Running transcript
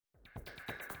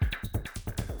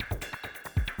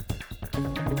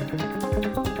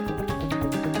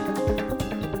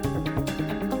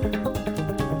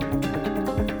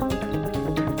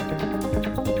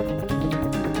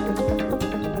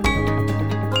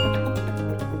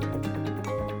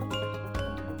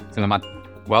Selamat.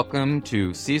 Welcome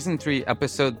to Season 3,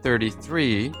 Episode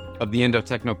 33 of the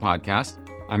Indo-Techno Podcast.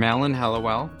 I'm Alan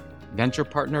Hallowell, venture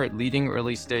partner at leading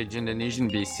early-stage Indonesian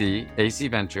VC, AC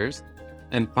Ventures,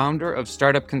 and founder of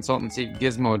startup consultancy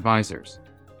Gizmo Advisors.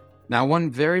 Now,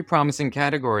 one very promising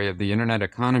category of the internet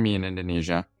economy in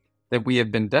Indonesia that we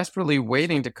have been desperately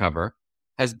waiting to cover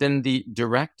has been the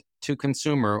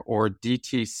direct-to-consumer or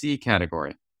DTC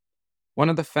category. One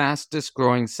of the fastest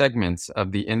growing segments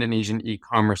of the Indonesian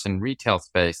e-commerce and retail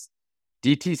space,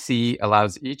 DTC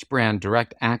allows each brand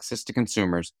direct access to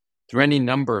consumers through any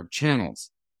number of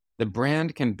channels. The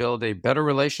brand can build a better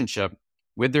relationship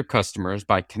with their customers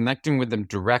by connecting with them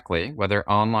directly, whether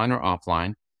online or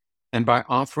offline, and by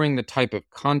offering the type of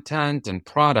content and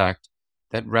product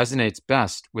that resonates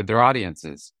best with their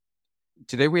audiences.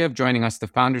 Today we have joining us the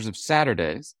founders of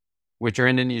Saturdays, which are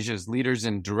Indonesia's leaders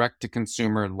in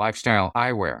direct-to-consumer lifestyle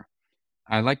eyewear.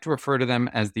 I like to refer to them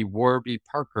as the Warby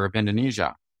Parker of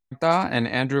Indonesia. Martha and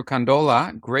Andrew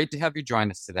Kandola, great to have you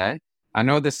join us today. I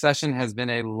know this session has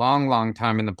been a long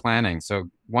time in the planning,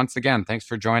 so once again, thanks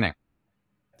for joining.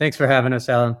 Thanks for having us,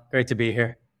 Alan. Great to be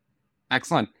here.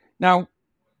 Excellent. Now,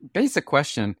 basic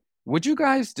question, would you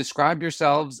guys describe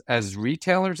yourselves as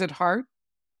retailers at heart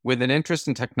with an interest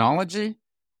in technology?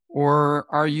 Or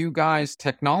are you guys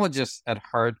technologists at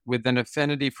heart with an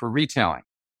affinity for retailing?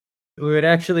 We would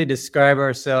actually describe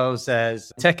ourselves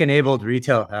as tech-enabled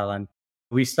retail, Alan.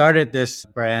 We started this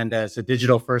brand as a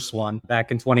digital-first one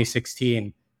back in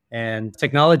 2016, and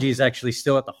technology is actually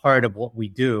still at the heart of what we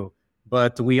do.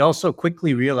 But we also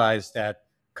quickly realized that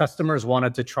customers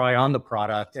wanted to try on the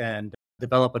product and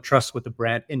develop a trust with the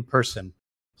brand in person.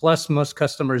 Plus, most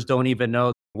customers don't even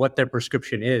know what their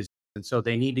prescription is. And so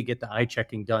they need to get the eye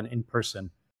checking done in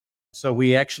person. So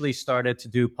we actually started to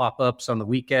do pop-ups on the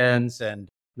weekends. And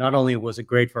not only was it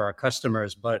great for our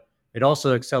customers, but it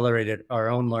also accelerated our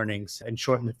own learnings and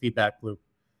shortened the feedback loop.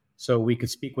 So we could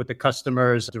speak with the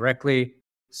customers directly,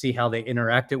 see how they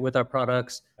interacted with our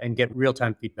products, and get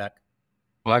real-time feedback.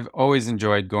 Well, I've always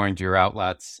enjoyed going to your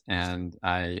outlets, and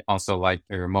I also like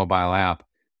your mobile app.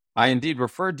 I indeed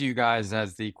referred to you guys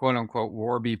as the quote-unquote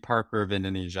Warby Parker of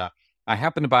Indonesia. I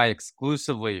happen to buy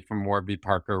exclusively from Warby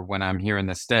Parker when I'm here in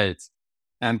the States.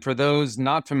 And for those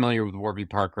not familiar with Warby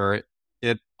Parker,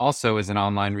 it also is an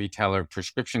online retailer of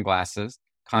prescription glasses,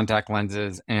 contact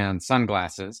lenses, and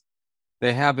sunglasses.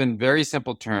 They have, in very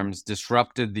simple terms,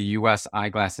 disrupted the US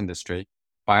eyeglass industry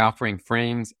by offering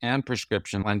frames and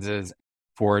prescription lenses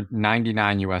for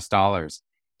 $99 US.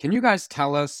 Can you guys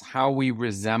tell us how we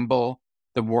resemble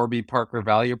the Warby Parker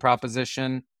value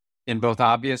proposition in both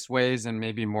obvious ways and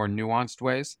maybe more nuanced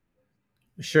ways?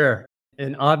 Sure.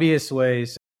 In obvious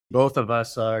ways, both of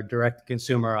us are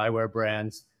direct-to-consumer eyewear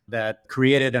brands that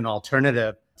created an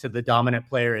alternative to the dominant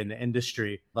player in the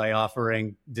industry by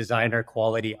offering designer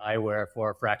quality eyewear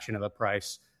for a fraction of the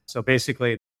price. So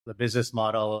basically, the business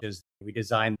model is we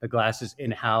design the glasses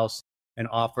in-house and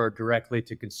offer directly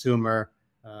to consumer,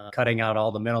 cutting out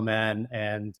all the middlemen,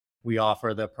 and we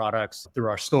offer the products through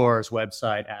our stores,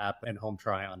 website, app, and home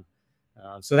try-on.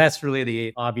 So that's really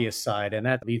the obvious side. And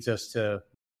that leads us to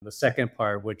the second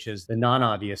part, which is the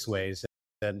non-obvious ways.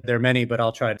 And there are many, but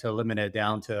I'll try to eliminate it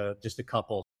down to just a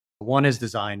couple. One is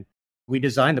design. We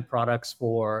design the products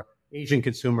for Asian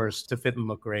consumers to fit and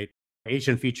look great.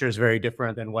 Asian features very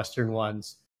different than Western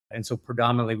ones. And so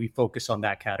predominantly we focus on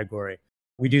that category.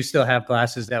 We do still have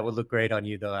glasses that would look great on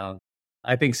you, though, Alan.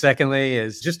 I think secondly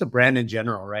is just a brand in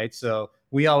general, right? So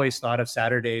we always thought of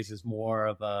Saturdays as more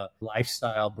of a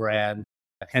lifestyle brand,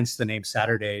 hence the name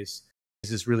Saturdays.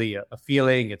 This is really a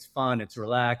feeling, it's fun, it's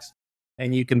relaxed,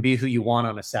 and you can be who you want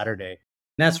on a Saturday.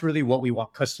 And that's really what we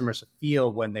want customers to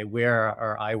feel when they wear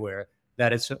our eyewear,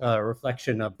 that it's a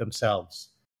reflection of themselves.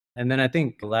 And then I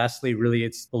think lastly, really,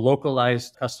 it's the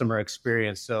localized customer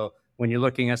experience. So when you're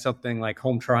looking at something like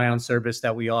home try-on service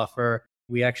that we offer,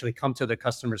 we actually come to the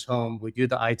customer's home, we do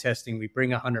the eye testing, we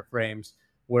bring 100 frames,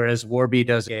 whereas Warby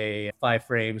does a 5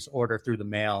 frames order through the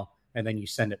mail, and then you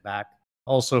send it back.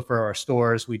 Also for our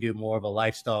stores, we do more of a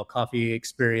lifestyle coffee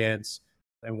experience,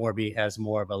 and Warby has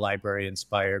more of a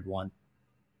library-inspired one.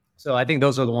 So I think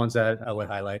those are the ones that I would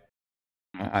highlight.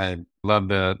 I love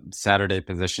the Saturday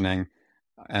positioning,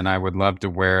 and I would love to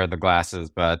wear the glasses,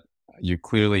 but you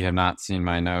clearly have not seen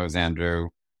my nose, Andrew.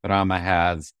 Rama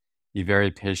has. He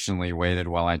very patiently waited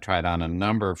while I tried on a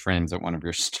number of frames at one of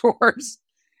your stores.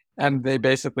 And they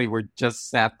basically were just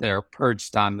sat there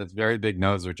perched on this very big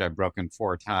nose, which I've broken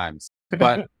 4 times.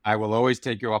 But I will always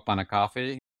take you up on a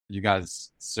coffee. You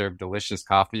guys serve delicious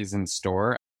coffees in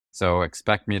store. So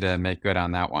expect me to make good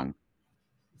on that one.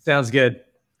 Sounds good.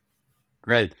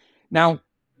 Great. Now,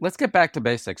 let's get back to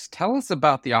basics. Tell us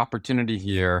about the opportunity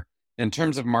here in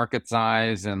terms of market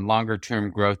size and longer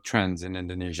term growth trends in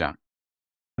Indonesia.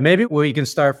 Maybe we can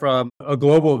start from a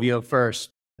global view first,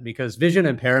 because vision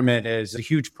impairment is a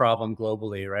huge problem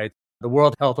globally, right? The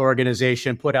World Health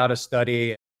Organization put out a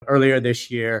study earlier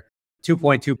this year.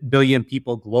 2.2 billion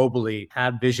people globally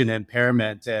have vision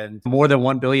impairment, and more than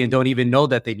 1 billion don't even know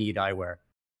that they need eyewear.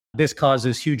 This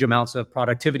causes huge amounts of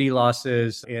productivity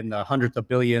losses in the hundreds of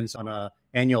billions on an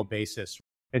annual basis.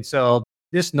 And so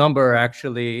this number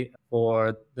actually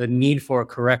for the need for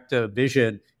corrective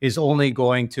vision is only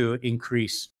going to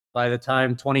increase. By the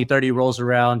time 2030 rolls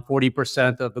around,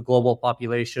 40% of the global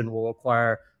population will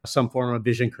require some form of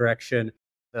vision correction.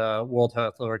 The World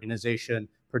Health Organization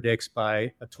predicts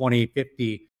by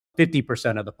 2050,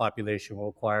 50% of the population will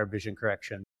require vision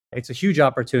correction. It's a huge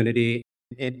opportunity.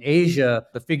 In Asia,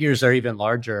 the figures are even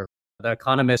larger. The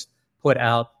Economist put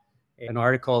out an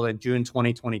article in June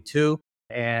 2022,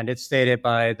 and it stated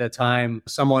by the time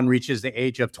someone reaches the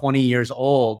age of 20 years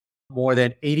old, more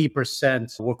than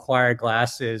 80% require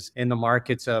glasses in the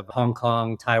markets of Hong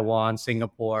Kong, Taiwan,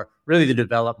 Singapore, really the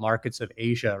developed markets of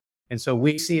Asia. And so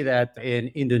we see that in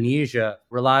Indonesia,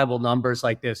 reliable numbers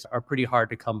like this are pretty hard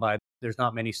to come by. There's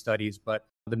not many studies, but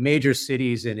the major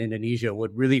cities in Indonesia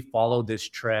would really follow this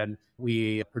trend,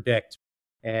 we predict.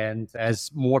 And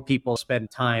as more people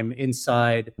spend time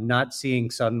inside, not seeing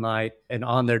sunlight and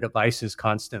on their devices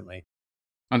constantly.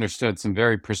 Understood. Some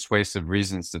very persuasive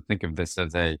reasons to think of this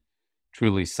as a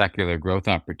truly secular growth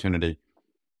opportunity.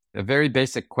 A very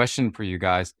basic question for you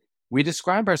guys. We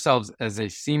describe ourselves as a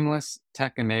seamless,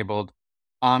 tech-enabled,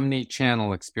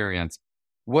 omni-channel experience.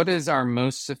 What is our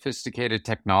most sophisticated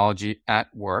technology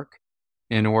at work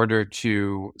in order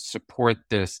to support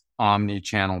this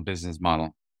omni-channel business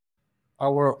model?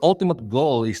 Our ultimate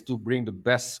goal is to bring the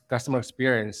best customer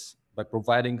experience by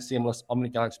providing seamless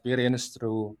omnichannel experience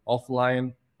through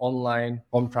offline, online,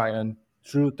 home try-on,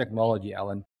 through technology,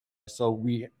 Alan. So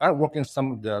we are working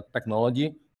some of the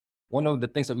technology. One of the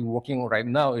things that we're working on right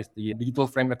now is the digital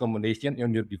frame recommendation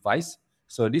on your device.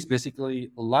 So this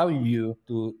basically allows you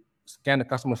to scan the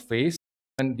customer's face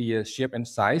and the shape and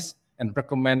size and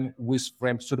recommend which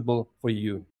frame suitable for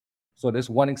you. So there's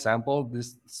one example.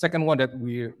 This second one that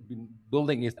we've been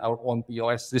building is our own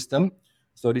POS system.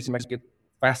 So this makes it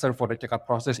faster for the checkout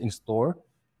process in store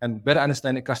and better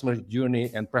understand the customer's journey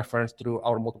and preference through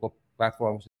our multiple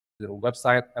platforms, the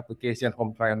website, application,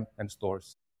 home try-on, and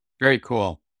stores. Very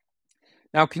cool.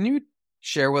 Now, can you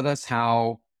share with us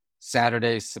how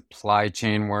Saturday's supply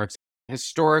chain works?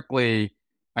 Historically,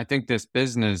 I think this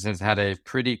business has had a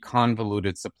pretty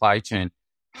convoluted supply chain.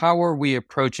 How are we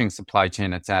approaching supply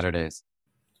chain at Saturdays?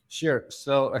 Sure.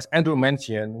 So as Andrew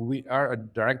mentioned, we are a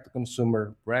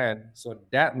direct-to-consumer brand. So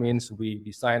that means we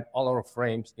design all our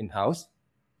frames in-house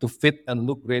to fit and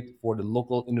look great for the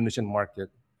local Indonesian market.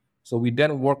 So we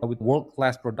then work with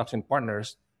world-class production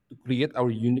partners to create our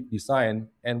unique design,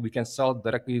 and we can sell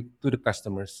directly to the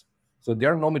customers. So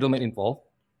there are no middlemen involved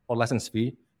or license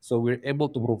fee. So we're able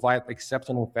to provide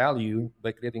exceptional value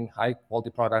by creating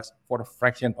high-quality products for a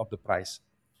fraction of the price.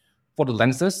 For the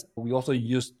lenses, we also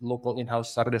use local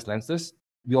in-house Saturday's lenses.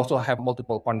 We also have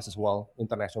multiple partners as well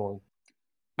internationally.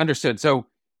 Understood. So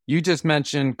you just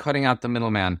mentioned cutting out the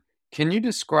middleman. Can you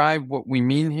describe what we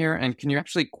mean here? And can you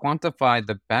actually quantify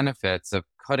the benefits of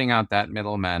cutting out that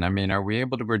middleman? I mean, are we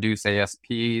able to reduce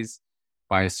ASPs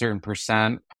by a certain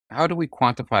percent? How do we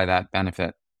quantify that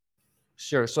benefit?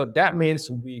 Sure. So that means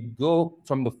we go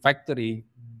from the factory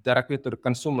directly to the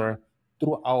consumer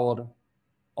through our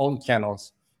own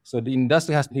channels. So the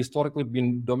industry has historically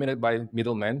been dominated by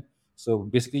middlemen. So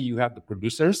basically you have the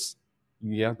producers,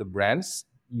 you have the brands,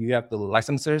 you have the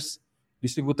licensors,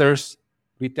 distributors,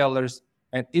 retailers,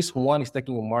 and each one is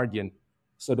taking a margin.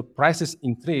 So the prices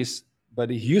increase by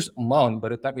the huge amount by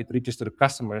the time it reaches to the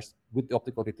customers with the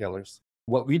optical retailers.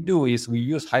 What we do is we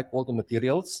use high quality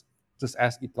materials, such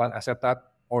as Ethylene acetate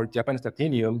or Japanese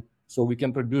titanium, so we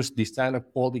can produce designer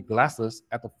quality glasses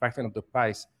at a fraction of the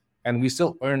price, and we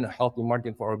still earn a healthy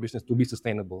margin for our business to be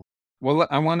sustainable. Well,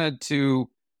 I wanted to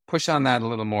push on that a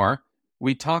little more.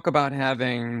 We talk about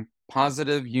having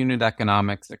positive unit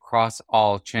economics across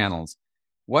all channels.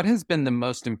 What has been the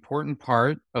most important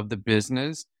part of the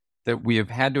business that we have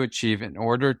had to achieve in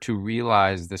order to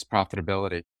realize this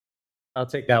profitability? I'll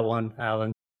take that one,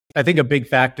 Alan. I think a big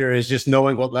factor is just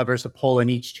knowing what levers to pull in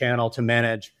each channel to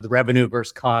manage the revenue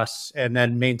versus costs and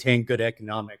then maintain good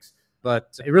economics.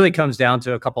 But it really comes down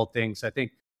to a couple of things. I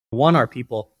think one, our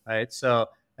people, right? So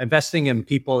investing in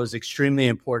people is extremely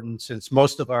important since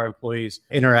most of our employees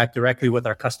interact directly with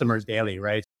our customers daily,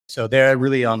 right? So they're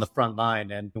really on the front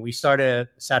line. And we started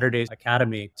Saturday's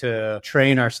Academy to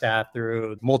train our staff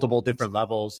through multiple different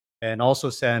levels and also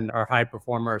send our high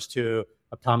performers to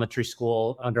optometry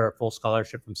school under a full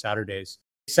scholarship from Saturdays.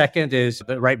 Second is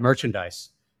the right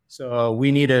merchandise. So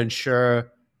we need to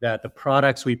ensure that the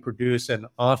products we produce and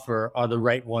offer are the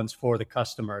right ones for the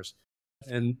customers.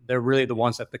 And they're really the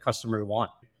ones that the customer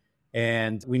want.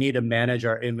 And we need to manage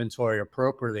our inventory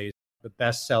appropriately. The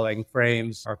best-selling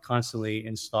frames are constantly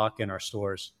in stock in our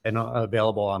stores and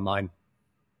available online.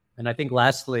 And I think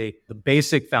lastly, the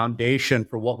basic foundation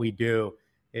for what we do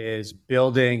is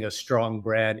building a strong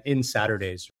brand in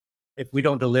Saturdays. If we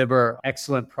don't deliver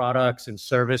excellent products and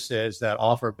services that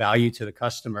offer value to the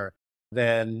customer,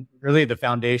 then really the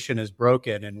foundation is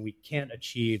broken and we can't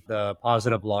achieve the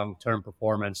positive long-term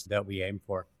performance that we aim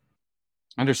for.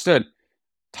 Understood.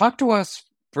 Talk to us,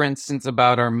 for instance,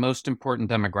 about our most important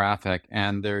demographic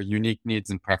and their unique needs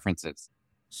and preferences.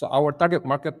 So our target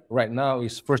market right now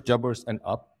is first jobbers and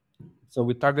up. So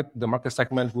we target the market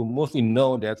segment who mostly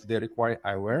know that they require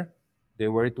eyewear, they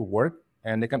wear it to work,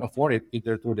 and they can afford it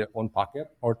either through their own pocket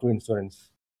or through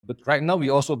insurance. But right now, we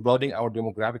also broadening our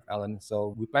demographic, Alan.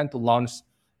 So we plan to launch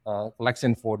a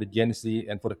collection for the Gen Z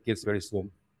and for the kids very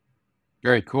soon.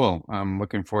 Very cool. I'm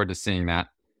looking forward to seeing that.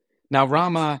 Now,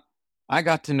 Rama, I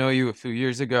got to know you a few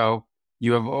years ago.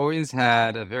 You have always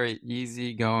had a very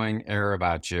easygoing air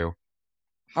about you.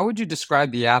 How would you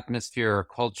describe the atmosphere or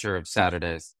culture of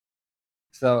Saturdays?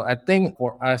 So I think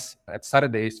for us at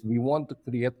Saturdays, we want to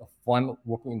create a fun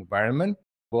working environment.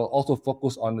 We'll also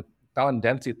focus on the talent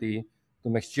density to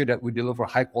make sure that we deliver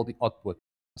high quality output.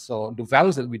 So the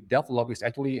values that we develop is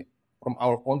actually from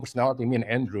our own personality, me and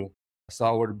Andrew. So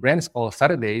our brand is called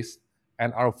Saturdays,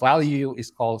 and our value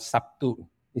is called Sabtu.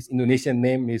 Its Indonesian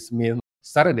name means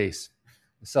Saturdays.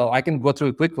 So I can go through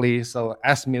it quickly. So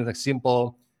S means like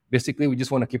simple. Basically, we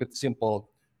just want to keep it simple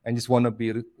and just want to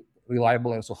be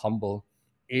reliable and so humble.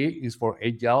 A is for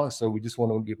agile, so we just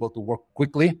want to be able to work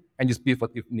quickly and just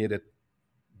pivot if needed.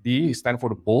 D stands for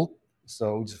the bold,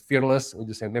 so we're just fearless. We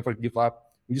just never give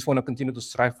up. We just want to continue to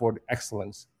strive for the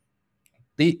excellence.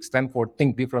 T stands for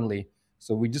think differently,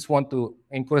 so we just want to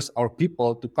encourage our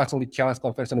people to constantly challenge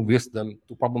conventional wisdom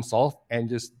to problem solve and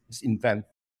just invent.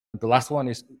 The last one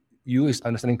is U is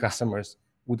understanding customers.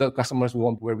 Without customers, we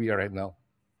won't be where we are right now.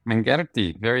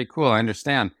 Mengerti, very cool. I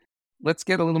understand. Let's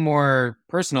get a little more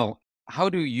personal. How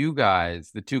do you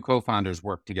guys, the two co-founders,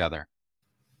 work together?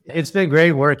 It's been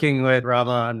great working with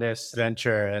Rama on this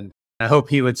venture, and I hope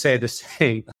he would say the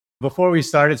same. Before we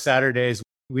started Saturdays,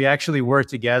 we actually worked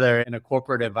together in a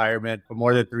corporate environment for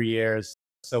more than 3 years.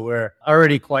 So we're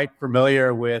already quite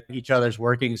familiar with each other's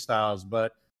working styles,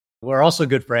 but we're also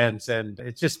good friends, and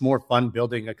it's just more fun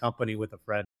building a company with a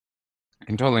friend. I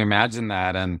can totally imagine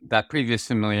that. And that previous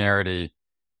familiarity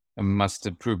must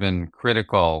have proven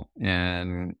critical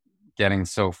in getting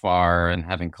so far and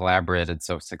having collaborated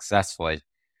so successfully.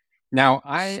 Now,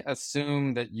 I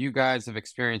assume that you guys have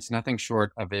experienced nothing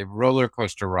short of a roller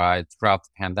coaster ride throughout the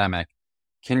pandemic.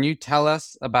 Can you tell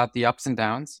us about the ups and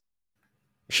downs?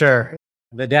 Sure.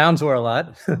 The downs were a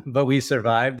lot, but we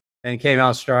survived and came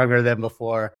out stronger than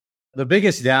before. The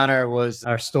biggest downer was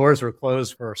our stores were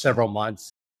closed for several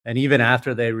months. And even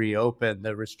after they reopened,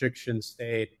 the restrictions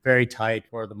stayed very tight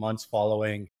for the months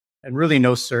following, and really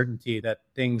no certainty that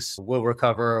things will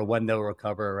recover or when they'll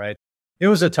recover, right? It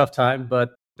was a tough time,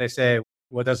 but they say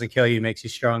what doesn't kill you makes you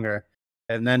stronger.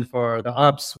 And then for the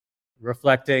ups,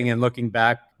 reflecting and looking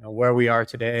back where we are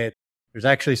today, there's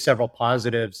actually several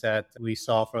positives that we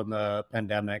saw from the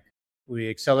pandemic.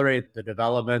 We accelerated the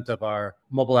development of our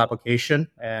mobile application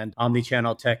and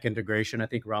omnichannel tech integration. I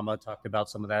think Rama talked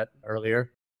about some of that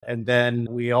earlier. And then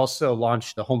we also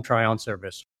launched the home try-on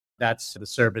service. That's the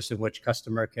service in which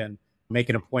customer can make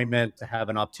an appointment to have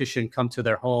an optician come to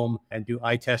their home and do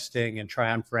eye testing and try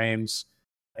on frames,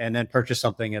 and then purchase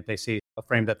something if they see a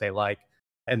frame that they like.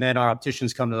 And then our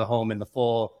opticians come to the home in the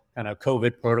full kind of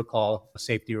COVID protocol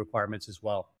safety requirements as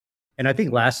well. And I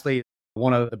think lastly,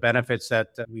 one of the benefits that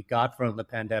we got from the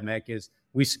pandemic is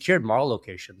we secured mall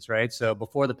locations, right? So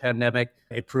before the pandemic,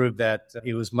 it proved that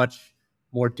it was much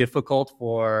more difficult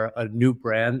for a new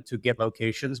brand to get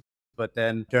locations. But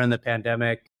then during the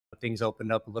pandemic, things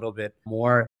opened up a little bit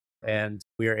more, and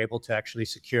we were able to actually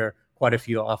secure quite a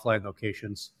few offline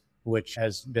locations, which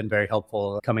has been very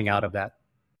helpful coming out of that.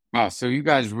 Wow, so you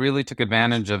guys really took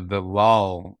advantage of the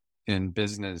lull in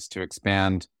business to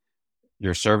expand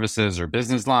your services or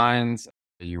business lines.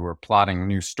 You were plotting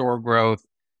new store growth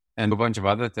and a bunch of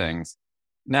other things.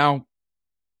 Now,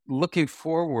 looking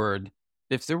forward,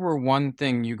 if there were one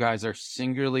thing you guys are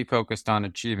singularly focused on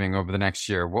achieving over the next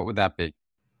year, what would that be?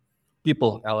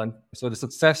 People, Alan. So the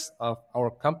success of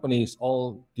our companies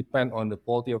all depend on the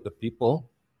quality of the people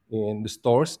in the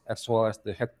stores as well as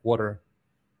the headquarters.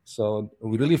 So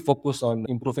we really focus on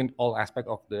improving all aspects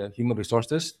of the human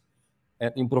resources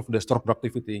and improve the store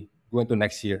productivity going to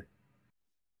next year.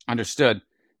 Understood.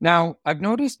 Now, I've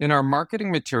noticed in our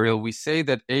marketing material, we say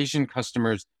that Asian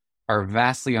customers are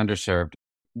vastly underserved.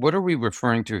 What are we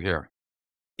referring to here?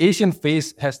 Asian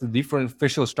face has a different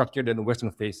facial structure than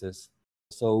Western faces.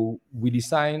 So we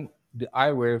design the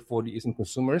eyewear for the Asian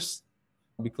consumers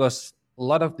because a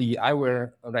lot of the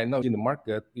eyewear right now in the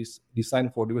market is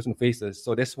designed for the Western faces.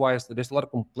 So that's why there's a lot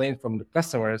of complaints from the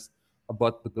customers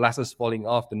about the glasses falling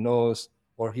off the nose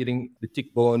or hitting the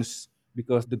cheekbones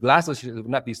because the glasses are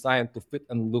not designed to fit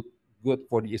and look good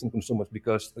for the Asian consumers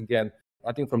because, again,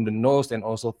 I think from the nose and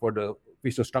also for the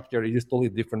facial structure, it is totally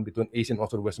different between Asian and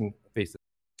also Western faces.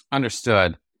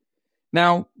 Understood.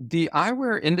 Now, the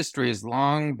eyewear industry has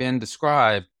long been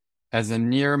described as a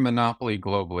near monopoly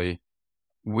globally,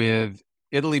 with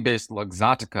Italy-based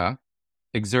Luxottica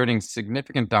exerting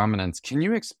significant dominance. Can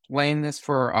you explain this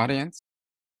for our audience?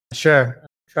 Sure.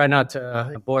 Try not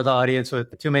to bore the audience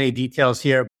with too many details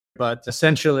here, but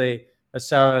essentially,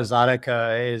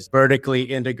 Luxottica is vertically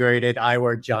integrated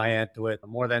eyewear giant with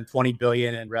more than 20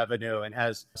 billion in revenue and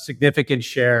has a significant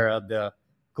share of the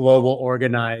global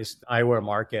organized eyewear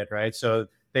market, right? So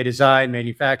they design,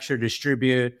 manufacture,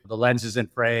 distribute the lenses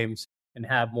and frames and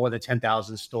have more than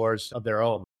 10,000 stores of their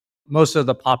own. Most of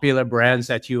the popular brands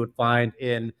that you would find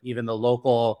in even the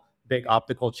local big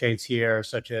optical chains here,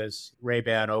 such as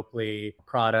Ray-Ban, Oakley,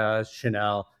 Prada,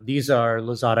 Chanel, these are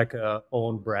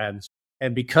Luxottica-owned brands.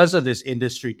 And because of this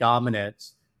industry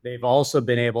dominance, they've also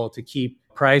been able to keep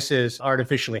prices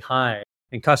artificially high.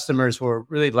 And customers were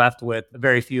really left with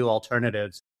very few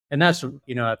alternatives. And that's,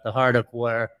 at the heart of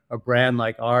where a brand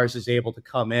like ours is able to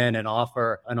come in and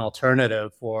offer an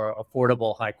alternative for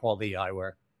affordable, high quality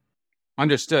eyewear.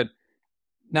 Understood.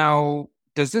 Now,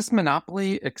 does this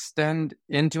monopoly extend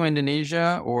into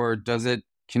Indonesia or does it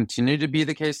continue to be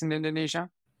the case in Indonesia?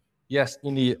 Yes,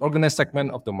 in the organized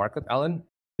segment of the market, Alan,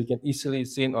 you can easily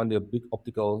see on the big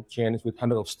optical chains with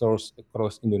hundreds of stores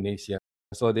across Indonesia.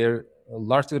 So they're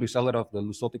largely reseller of the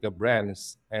Luxottica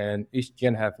brands, and each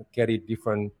chain have carried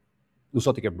different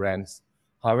Luxottica brands.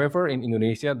 However, in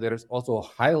Indonesia, there is also a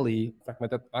highly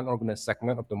fragmented, unorganized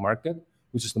segment of the market,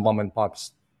 which is the mom and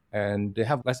pops. And they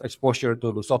have less exposure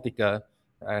to Luxottica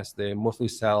as they mostly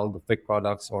sell the fake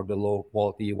products or the low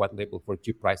quality white label for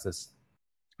cheap prices.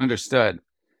 Understood.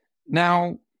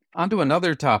 Now, onto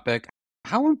another topic.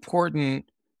 How important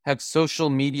have social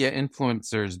media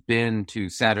influencers been to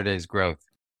Saturday's growth?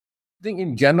 I think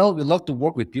in general, we love to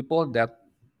work with people that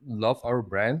love our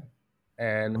brand.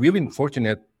 And we've been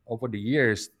fortunate over the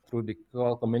years through the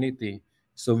KOL community.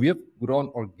 So we have grown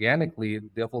organically,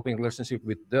 developing relationship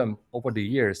with them over the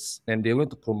years. And they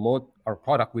want to promote our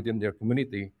product within their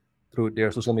community through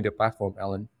their social media platform,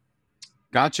 Alan.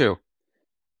 Got you.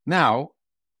 Now,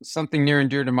 something near and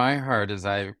dear to my heart, as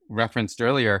I referenced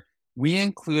earlier, we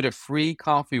include a free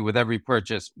coffee with every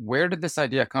purchase. Where did this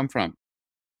idea come from?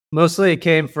 Mostly it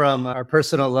came from our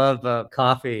personal love of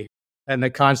coffee and the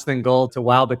constant goal to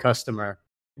wow the customer.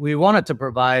 We wanted to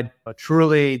provide a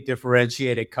truly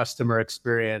differentiated customer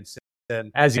experience.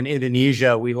 And as in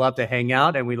Indonesia, we love to hang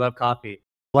out and we love coffee.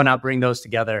 Why not bring those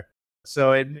together?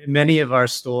 So in many of our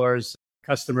stores,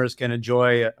 customers can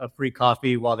enjoy a free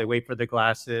coffee while they wait for the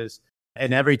glasses.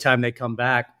 And every time they come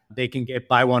back, they can get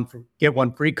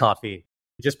one free coffee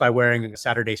just by wearing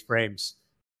Saturday's frames.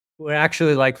 We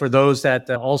actually like for those that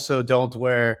also don't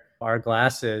wear our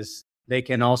glasses, they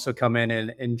can also come in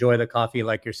and enjoy the coffee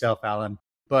like yourself, Alan.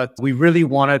 But we really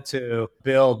wanted to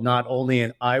build not only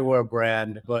an eyewear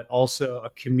brand, but also a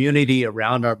community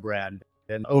around our brand.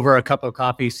 And over a cup of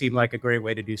coffee seemed like a great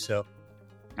way to do so.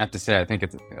 I have to say, I think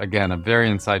it's, again, a very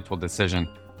insightful decision.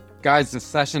 Guys, this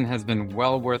session has been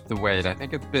well worth the wait. I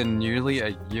think it's been nearly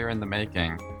a year in the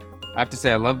making. I have to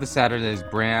say, I love the Saturday's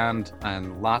brand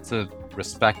and lots of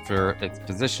respect for its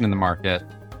position in the market.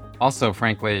 Also,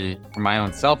 frankly, for my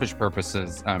own selfish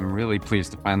purposes, I'm really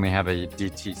pleased to finally have a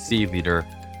DTC leader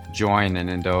join an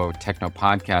Indo Techno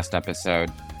podcast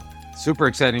episode. Super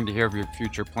exciting to hear of your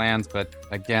future plans, but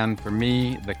again, for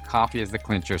me, the coffee is the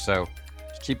clincher, so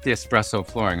keep the espresso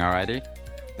flowing, alrighty?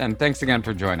 And thanks again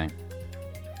for joining.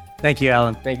 Thank you,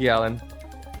 Alan. Thank you, Alan.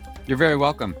 You're very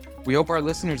welcome. We hope our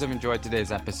listeners have enjoyed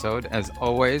today's episode. As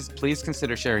always, please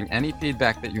consider sharing any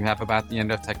feedback that you have about the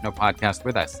End of Techno podcast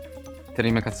with us.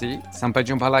 Terima kasih. Sampai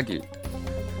jumpa lagi.